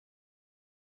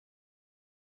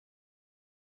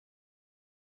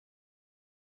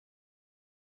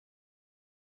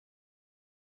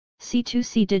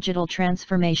C2C digital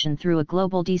transformation through a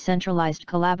global decentralized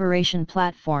collaboration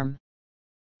platform.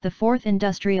 The fourth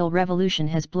industrial revolution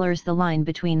has blurs the line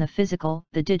between the physical,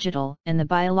 the digital, and the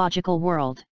biological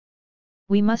world.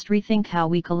 We must rethink how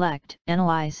we collect,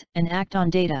 analyze, and act on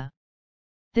data.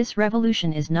 This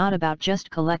revolution is not about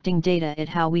just collecting data, it's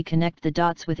how we connect the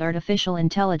dots with artificial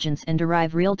intelligence and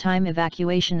derive real-time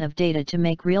evacuation of data to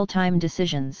make real-time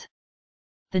decisions.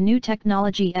 The new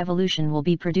technology evolution will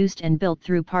be produced and built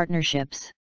through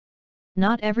partnerships.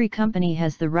 Not every company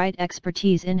has the right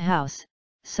expertise in-house,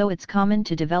 so it's common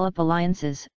to develop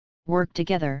alliances, work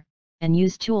together, and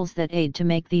use tools that aid to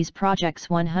make these projects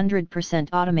 100%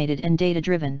 automated and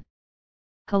data-driven.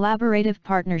 Collaborative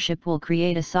partnership will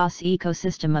create a SaaS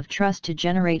ecosystem of trust to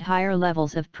generate higher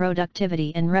levels of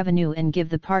productivity and revenue and give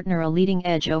the partner a leading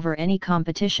edge over any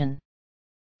competition.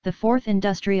 The fourth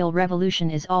industrial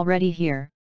revolution is already here,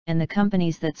 and the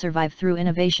companies that survive through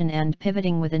innovation and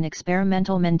pivoting with an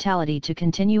experimental mentality to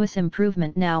continuous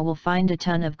improvement now will find a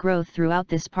ton of growth throughout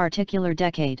this particular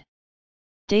decade.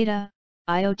 Data,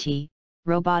 IoT,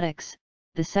 robotics,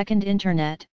 the second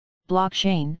internet,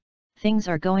 blockchain, things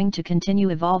are going to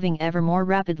continue evolving ever more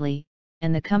rapidly,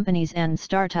 and the companies and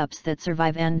startups that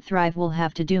survive and thrive will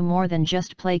have to do more than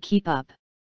just play keep up.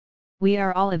 We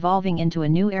are all evolving into a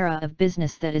new era of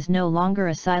business that is no longer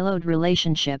a siloed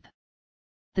relationship.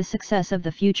 The success of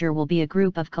the future will be a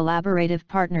group of collaborative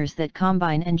partners that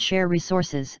combine and share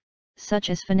resources, such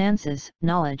as finances,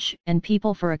 knowledge, and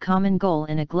people for a common goal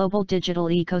in a global digital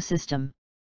ecosystem.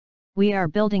 We are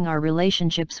building our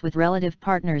relationships with relative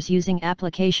partners using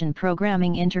Application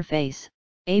Programming Interface,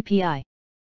 API.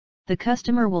 The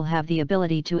customer will have the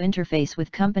ability to interface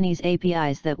with companies'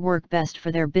 APIs that work best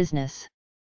for their business.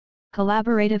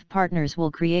 Collaborative partners will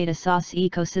create a SaaS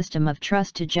ecosystem of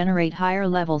trust to generate higher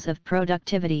levels of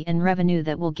productivity and revenue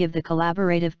that will give the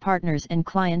collaborative partners and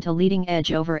client a leading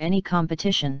edge over any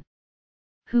competition.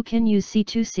 Who can use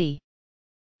C2C?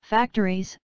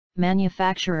 Factories,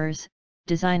 manufacturers,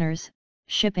 designers,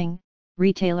 shipping,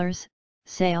 retailers,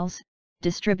 sales,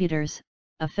 distributors,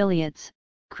 affiliates,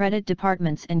 credit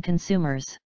departments and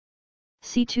consumers.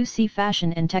 C2C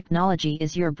Fashion and Technology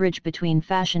is your bridge between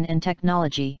fashion and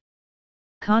technology.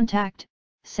 Contact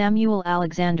Samuel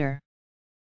Alexander.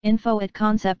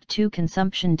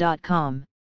 Info@concept2consumption.com